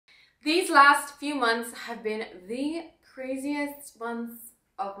These last few months have been the craziest months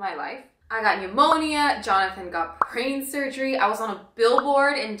of my life. I got pneumonia, Jonathan got brain surgery, I was on a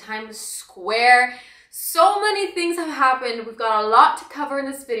billboard in Times Square. So many things have happened. We've got a lot to cover in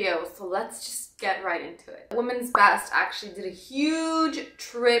this video, so let's just get right into it. Women's Best actually did a huge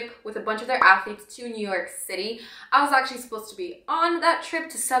trip with a bunch of their athletes to New York City. I was actually supposed to be on that trip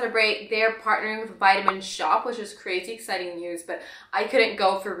to celebrate their partnering with Vitamin Shoppe, which is crazy exciting news, but I couldn't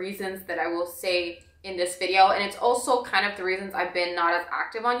go for reasons that I will say in this video, and it's also kind of the reasons I've been not as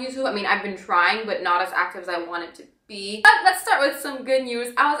active on YouTube. I mean, I've been trying, but not as active as I wanted to be. But let's start with some good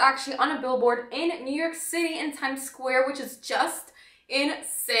news. I was actually on a billboard in New York City in Times Square, which is just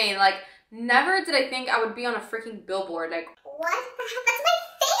insane. Like, never did I think I would be on a freaking billboard. Like, what? That's my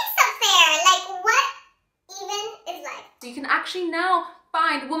face up there. Like, what even is life? So you can actually now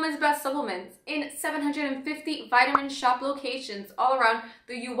find Women's Best supplements in 750 Vitamin Shoppe locations all around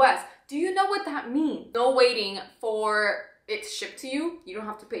the US. Do you know what that means? No waiting for it shipped to you. You don't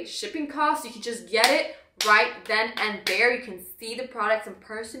have to pay shipping costs. You can just get it right then and there. You can see the products in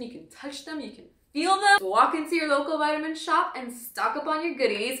person. You can touch them. You can feel them. Walk into your local Vitamin Shoppe and stock up on your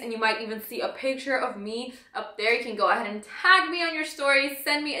goodies, and you might even see a picture of me up there. You can go ahead and tag me on your stories,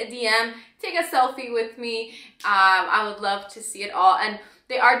 send me a DM, take a selfie with me. I would love to see it all. And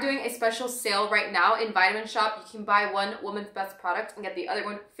they are doing a special sale right now in Vitamin Shoppe. You can buy one Women's Best product and get the other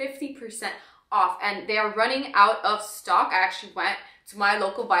one 50% off. And they are running out of stock. I actually went to my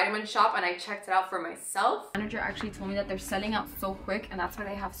local Vitamin Shoppe and I checked it out for myself. The manager actually told me that they're selling out so quick, and that's why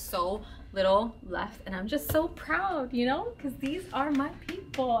they have so little left. And I'm just so proud, you know, because these are my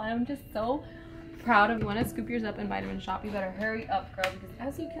people, and I'm just so proud of you. Want to scoop yours up in Vitamin Shoppe, you better hurry up, girl, because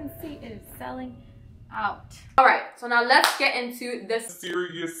as you can see, it is selling out. All right, so now let's get into the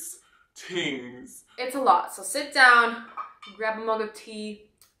serious things. It's a lot, so sit down, grab a mug of tea,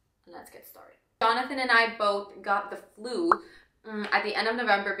 and let's get started. Jonathan and I both got the flu at the end of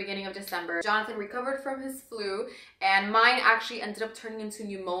November, beginning of December. Jonathan recovered from his flu, and mine actually ended up turning into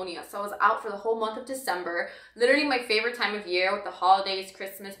pneumonia. So I was out for the whole month of December. Literally my favorite time of year with the holidays,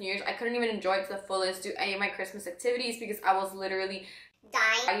 Christmas, New Year's. I couldn't even enjoy it to the fullest, do any of my Christmas activities because I was literally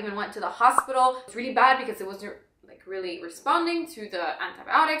dying. I even went to the hospital. It was really bad because it wasn't like really responding to the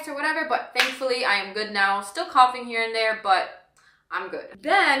antibiotics or whatever, but thankfully I am good now. Still coughing here and there, but I'm good.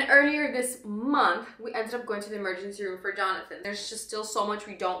 Then earlier this month, we ended up going to the emergency room for Jonathan. There's just still so much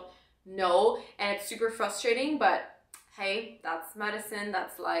we don't know, and it's super frustrating, but hey, that's medicine,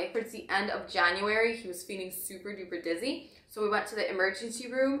 that's life. Towards the end of January, he was feeling super duper dizzy. So we went to the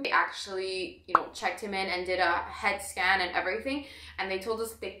emergency room. They actually, you know, checked him in and did a head scan and everything. And they told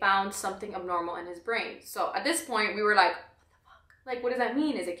us they found something abnormal in his brain. So at this point, we were like, what the fuck? Like, what does that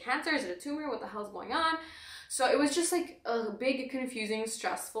mean? Is it cancer? Is it a tumor? What the hell's going on? So it was just like a big, confusing,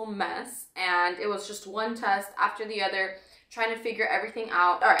 stressful mess. And it was just one test after the other, trying to figure everything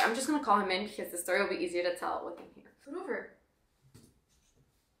out. All right, I'm just gonna call him in because the story will be easier to tell with him here. Put over.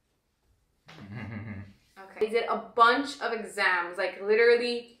 Okay. They did a bunch of exams, like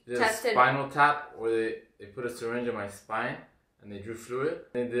literally tested. Spinal tap, where they put a syringe in my spine and they drew fluid.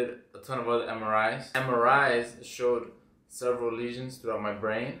 They did a ton of other MRIs. MRIs showed several lesions throughout my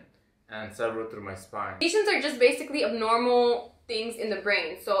brain and several through my spine. Lesions are just basically abnormal things in the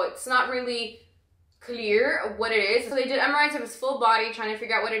brain, so it's not really clear what it is. So they did MRIs of his full body, trying to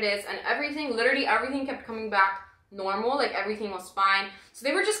figure out what it is, and everything, literally everything kept coming back normal, like everything was fine. So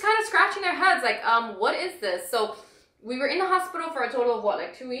they were just kind of scratching their heads like, what is this? So we were in the hospital for a total of what,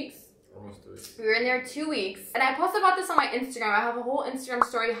 like 2 weeks? Almost 2 weeks. We were in there 2 weeks, and I posted about this on my Instagram. I have a whole Instagram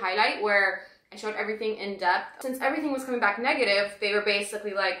story highlight where I showed everything in depth. Since everything was coming back negative, they were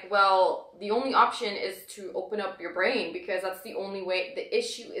basically like, well, the only option is to open up your brain because that's the only way. The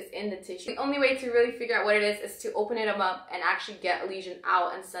issue is in the tissue. The only way to really figure out what it is to open it up and actually get a lesion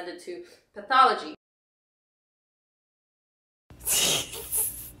out and send it to pathology.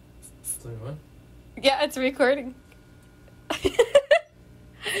 Sorry, what? Yeah, it's recording.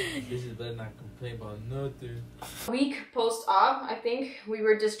 This is better not complain about nothing. A week post-op, I think, we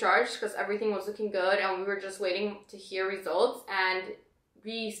were discharged because everything was looking good and we were just waiting to hear results, and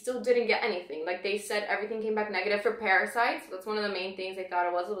we still didn't get anything. Like, they said everything came back negative for parasites. That's one of the main things they thought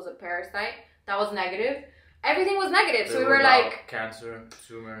it was a parasite. That was negative. Everything was negative, so we were like... Cancer,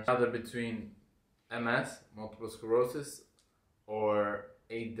 tumors, either between MS, multiple sclerosis, or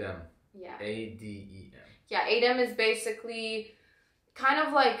ADEM. Yeah. A-D-E-M. Yeah, ADEM is basically kind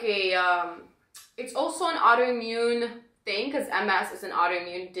of like a, it's also an autoimmune thing because MS is an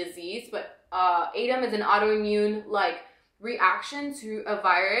autoimmune disease, but ADEM is an autoimmune like reaction to a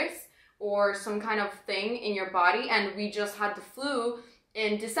virus or some kind of thing in your body, and we just had the flu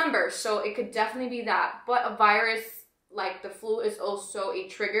in December, so it could definitely be that. But a virus like the flu is also a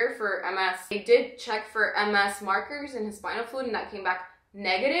trigger for MS. They did check for MS markers in his spinal fluid and that came back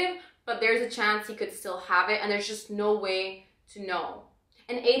negative, but there's a chance he could still have it and there's just no way to know.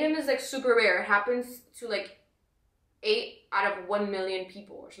 And ADEM is like super rare. It happens to like 8 out of 1 million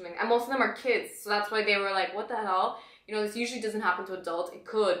people or something. And most of them are kids, so that's why they were like, what the hell? You know, this usually doesn't happen to adults. It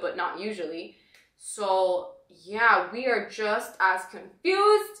could, but not usually. So yeah, we are just as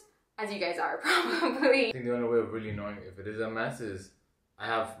confused as you guys are, probably. I think the only way of really knowing if it is MS is I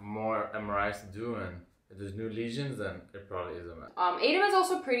have more MRIs to do, and if there's new lesions, then it probably is MS. ADEM is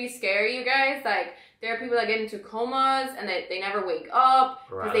also pretty scary, you guys. Like, there are people that get into comas and they never wake up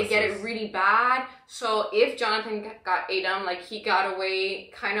because they get it really bad. So if Jonathan got ADEM, like, he got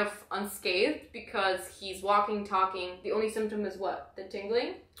away kind of unscathed because he's walking, talking. The only symptom is what? The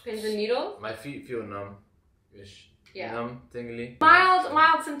tingling? Pins and needles? My feet feel numb-ish. Yeah. Numb, tingly.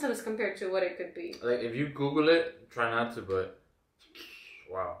 Mild symptoms compared to what it could be. Like, if you Google it, try not to, but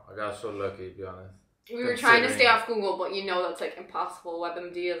wow, I got so lucky, to be honest. We were trying to stay off Google, but you know that's like impossible.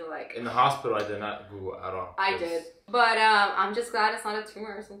 WebMD is like... In the hospital, I did not Google at all. I did. But I'm just glad it's not a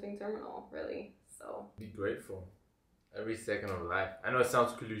tumor or something terminal, really. So... Be grateful. Every second of life. I know it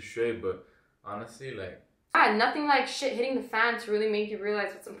sounds cliche, but honestly, like... Yeah, nothing like shit hitting the fan to really make you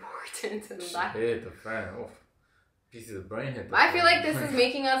realize what's important in life. Hit the fan. Oof. Pieces of brain hit the fan. I feel like this is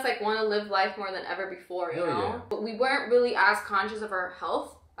making us like want to live life more than ever before, you know? Yeah. But we weren't really as conscious of our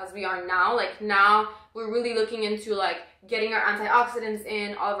health as we are now. Like, now we're really looking into like getting our antioxidants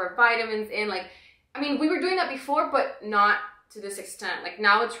in, all of our vitamins in. Like, I mean, we were doing that before, but not to this extent. Like,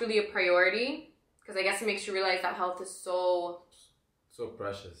 now it's really a priority because I guess it makes you realize that health is so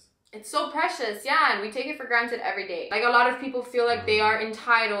precious. It's so precious, yeah, and we take it for granted every day. Like, a lot of people feel like they are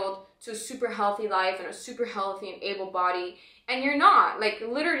entitled to a super healthy life and a super healthy and able body, and you're not. Like,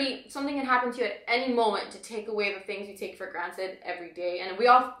 literally, something can happen to you at any moment to take away the things you take for granted every day, and we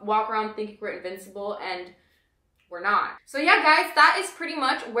all walk around thinking we're invincible, and we're not. So yeah, guys, that is pretty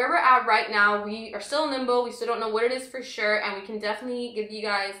much where we're at right now. We are still in limbo. We still don't know what it is for sure, and we can definitely give you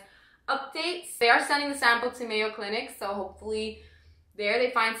guys updates. They are sending the sample to Mayo Clinic, so hopefully there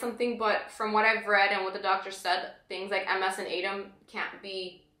they find something, but from what I've read and what the doctor said, things like MS and ADEM can't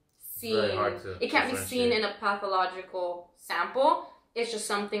be seen. It can't be seen in a pathological sample. It's just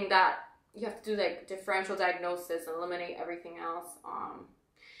something that you have to do like differential diagnosis and eliminate everything else.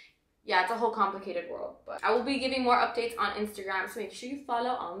 Yeah, it's a whole complicated world, but I will be giving more updates on Instagram, so make sure you follow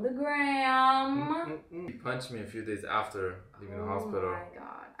on the gram. He punched me a few days after leaving the hospital. Oh my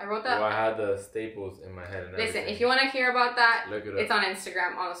god. I wrote that. So I had the staples in my head and Listen, everything. if you want to hear about that, it's on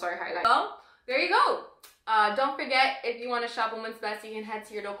Instagram on the story highlight. So, there you go. Don't forget, if you want to shop Woman's Best, you can head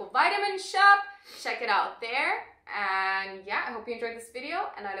to your local vitamin shop. Check it out there. And yeah, I hope you enjoyed this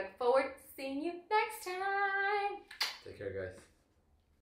video, and I look forward to seeing you next time. Take care, guys.